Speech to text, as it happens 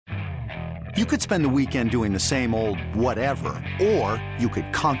You could spend the weekend doing the same old whatever, or you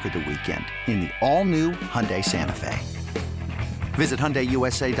could conquer the weekend in the all-new Hyundai Santa Fe. Visit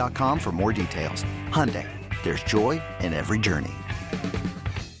HyundaiUSA.com for more details. Hyundai, there's joy in every journey.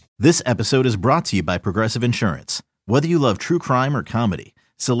 This episode is brought to you by Progressive Insurance. Whether you love true crime or comedy,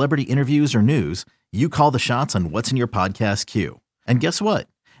 celebrity interviews or news, you call the shots on what's in your podcast queue. And guess what?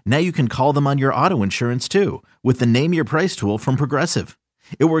 Now you can call them on your auto insurance too with the Name Your Price tool from Progressive.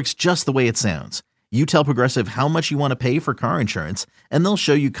 It works just the way it sounds. You tell Progressive how much you want to pay for car insurance, and they'll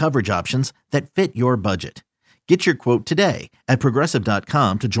show you coverage options that fit your budget. Get your quote today at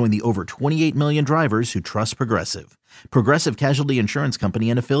Progressive.com to join the over 28 million drivers who trust Progressive. Progressive Casualty Insurance Company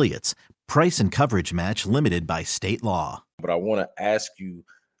and Affiliates. Price and coverage match limited by state law. But I want to ask you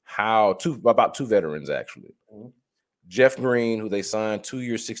about two veterans, actually. Jeff Green, who they signed 2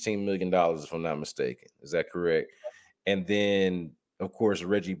 years, $16 million, if I'm not mistaken. Is that correct? And then, of course,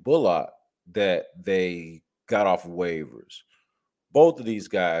 Reggie Bullock, that they got off of waivers. Both of these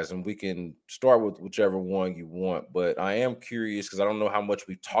guys, and we can start with whichever one you want, but I am curious because I don't know how much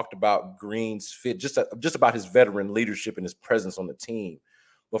we've talked about Green's fit, just about his veteran leadership and his presence on the team.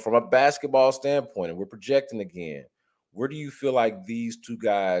 But from a basketball standpoint, and we're projecting again, where do you feel like these two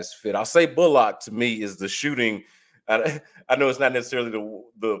guys fit? I'll say Bullock, to me, is the shooting. I know it's not necessarily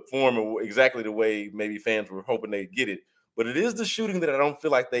the form of exactly the way maybe fans were hoping they'd get it, but it is the shooting that I don't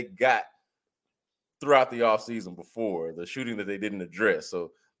feel like they got throughout the offseason before, the shooting that they didn't address.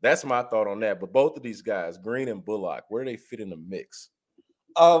 So that's my thought on that. But both of these guys, Green and Bullock, where do they fit in the mix?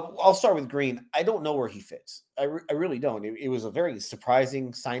 I'll start with Green. I don't know where he fits. I really don't. It was a very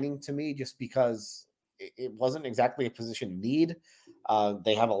surprising signing to me just because it wasn't exactly a position need.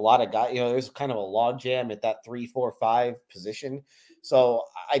 They have a lot of guys, there's kind of a log jam at that 3, 4, 5 position. So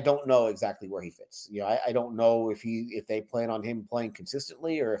I don't know exactly where he fits. I don't know if they plan on him playing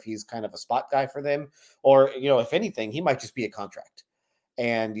consistently or if he's kind of a spot guy for them, or, if anything, he might just be a contract.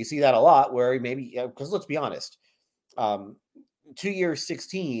 And you see that a lot where maybe, because let's be honest, 2 years,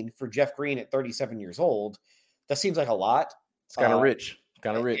 16 for Jeff Green at 37 years old, that seems like a lot. It's kind of rich.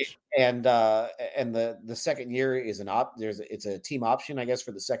 And the second year is it's a team option, I guess,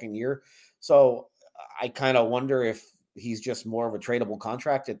 for the second year. So I kind of wonder if he's just more of a tradable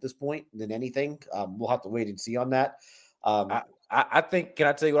contract at this point than anything. We'll have to wait and see on that. I think, can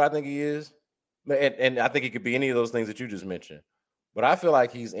I tell you what I think he is? And I think it could be any of those things that you just mentioned. But I feel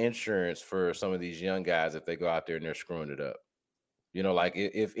like he's insurance for some of these young guys if they go out there and they're screwing it up. Like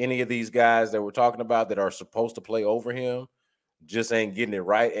if any of these guys that we're talking about that are supposed to play over him just ain't getting it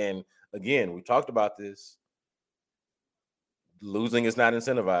right. And again, we talked about this. Losing is not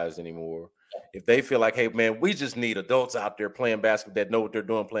incentivized anymore. If they feel like, hey, man, we just need adults out there playing basketball that know what they're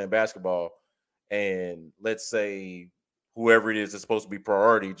doing playing basketball, and let's say whoever it is that's supposed to be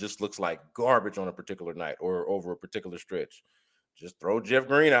priority just looks like garbage on a particular night or over a particular stretch, just throw Jeff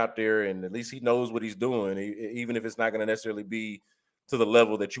Green out there, and at least he knows what he's doing, even if it's not going to necessarily be to the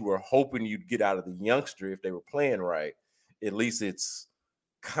level that you were hoping you'd get out of the youngster if they were playing right. At least it's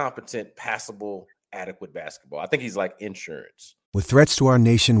competent, passable, adequate basketball. I think he's like insurance. With threats to our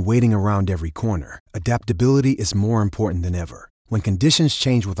nation waiting around every corner, adaptability is more important than ever. When conditions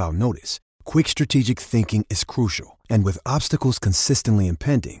change without notice, quick strategic thinking is crucial. And with obstacles consistently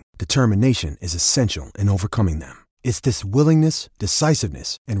impending, determination is essential in overcoming them. It's this willingness,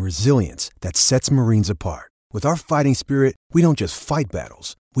 decisiveness, and resilience that sets Marines apart. With our fighting spirit, we don't just fight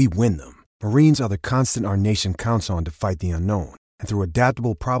battles, we win them. Marines are the constant our nation counts on to fight the unknown. And through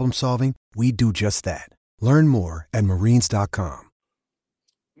adaptable problem solving, we do just that. Learn more at Marines.com.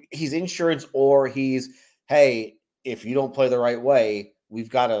 He's insurance, or he's, hey, if you don't play the right way,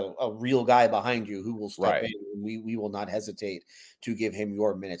 we've got a real guy behind you who will step in, and we will not hesitate to give him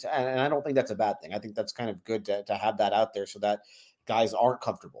your minutes. And I don't think that's a bad thing. I think that's kind of good to have that out there so that guys aren't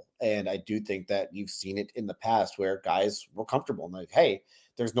comfortable. And I do think that you've seen it in the past where guys were comfortable and like, hey,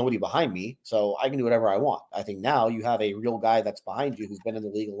 there's nobody behind me, so I can do whatever I want. I think now you have a real guy that's behind you who's been in the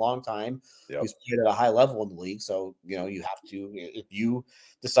league a long time, who's played at a high level in the league. So, you have to, if you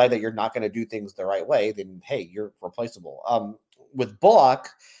decide that you're not going to do things the right way, then, hey, you're replaceable. With Bullock,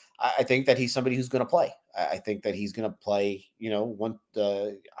 I think that he's somebody who's going to play. I think that he's going to play,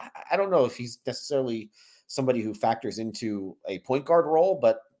 I don't know if he's necessarily somebody who factors into a point guard role,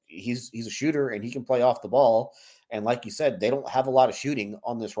 but he's a shooter and he can play off the ball. And like you said, they don't have a lot of shooting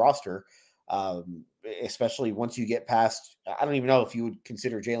on this roster, especially once you get past, I don't even know if you would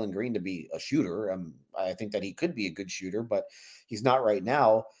consider Jalen Green to be a shooter. I think that he could be a good shooter, but he's not right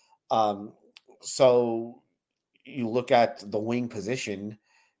now. So you look at the wing position,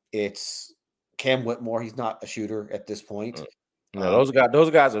 it's Cam Whitmore. He's not a shooter at this point. No,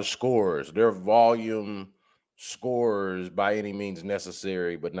 those guys are scorers. They're volume scorers by any means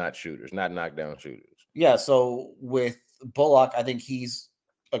necessary, but not shooters, not knockdown shooters. Yeah, so with Bullock, I think he's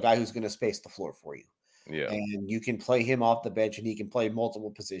a guy who's going to space the floor for you. Yeah. And you can play him off the bench and he can play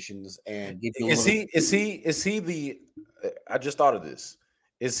multiple positions and give you a Is he the I just thought of this.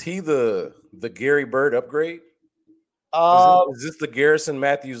 Is he the Gary Bird upgrade? Is this the Garrison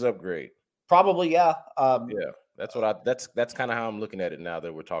Matthews upgrade? Probably, yeah. Yeah. That's kind of how I'm looking at it now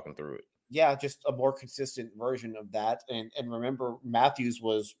that we're talking through it. Yeah, just a more consistent version of that. And remember, Matthews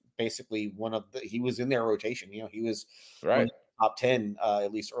was basically he was in their rotation. You know, he was right top 10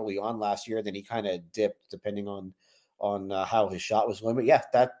 at least early on last year. Then he kind of dipped depending on how his shot was going. But yeah,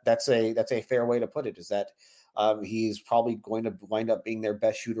 that's a fair way to put it. Is that he's probably going to wind up being their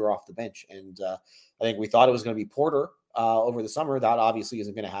best shooter off the bench. And I think we thought it was going to be Porter over the summer. That obviously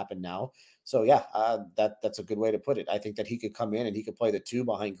isn't going to happen now. So yeah, that's a good way to put it. I think that he could come in and he could play the 2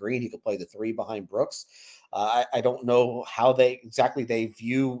 behind Green. He could play the 3 behind Brooks. I don't know how they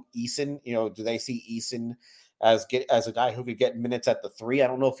view Eason. You know, do they see Eason as a guy who could get minutes at the 3? I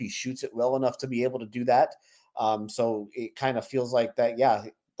don't know if he shoots it well enough to be able to do that. So it kind of feels like that. Yeah,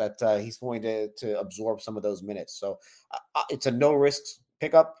 that he's going to absorb some of those minutes. So it's a no risk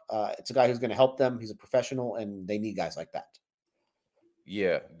pickup. It's a guy who's going to help them. He's a professional, and they need guys like that.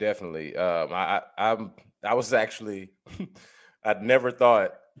 Yeah, definitely. I was actually, I'd never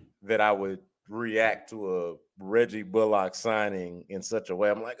thought that I would react to a Reggie Bullock signing in such a way.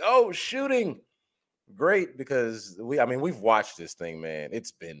 I'm like, oh, shooting, great, because we've watched this thing, man.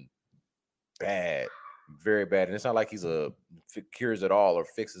 It's been bad, very bad, and it's not like he's cures it all or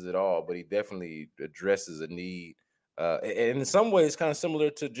fixes it all, but he definitely addresses a need. And in some ways, kind of similar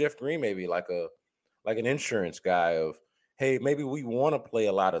to Jeff Green, maybe like an insurance guy of, hey, maybe we want to play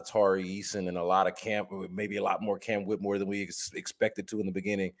a lot of Tari Eason and a lot of maybe a lot more Cam Whitmore than we expected to in the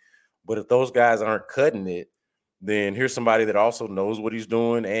beginning. But if those guys aren't cutting it, then here's somebody that also knows what he's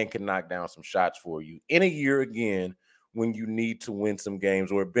doing and can knock down some shots for you in a year again when you need to win some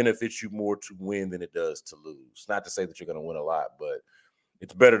games, or it benefits you more to win than it does to lose. Not to say that you're going to win a lot, but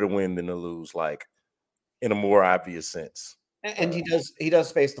it's better to win than to lose, like in a more obvious sense. And he does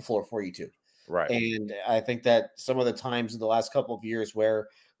space the floor for you too. Right. And I think that some of the times in the last couple of years where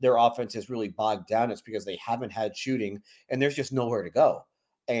their offense is really bogged down, it's because they haven't had shooting and there's just nowhere to go.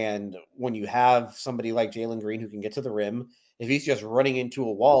 And when you have somebody like Jalen Green who can get to the rim, if he's just running into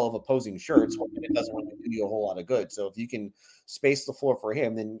a wall of opposing shirts, well, it doesn't really do you a whole lot of good. So if you can space the floor for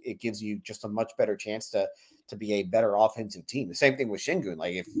him, then it gives you just a much better chance to be a better offensive team. The same thing with Şengün.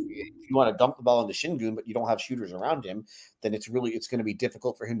 Like if you want to dump the ball into Şengün, but you don't have shooters around him, then it's going to be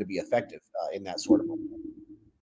difficult for him to be effective in that sort of moment.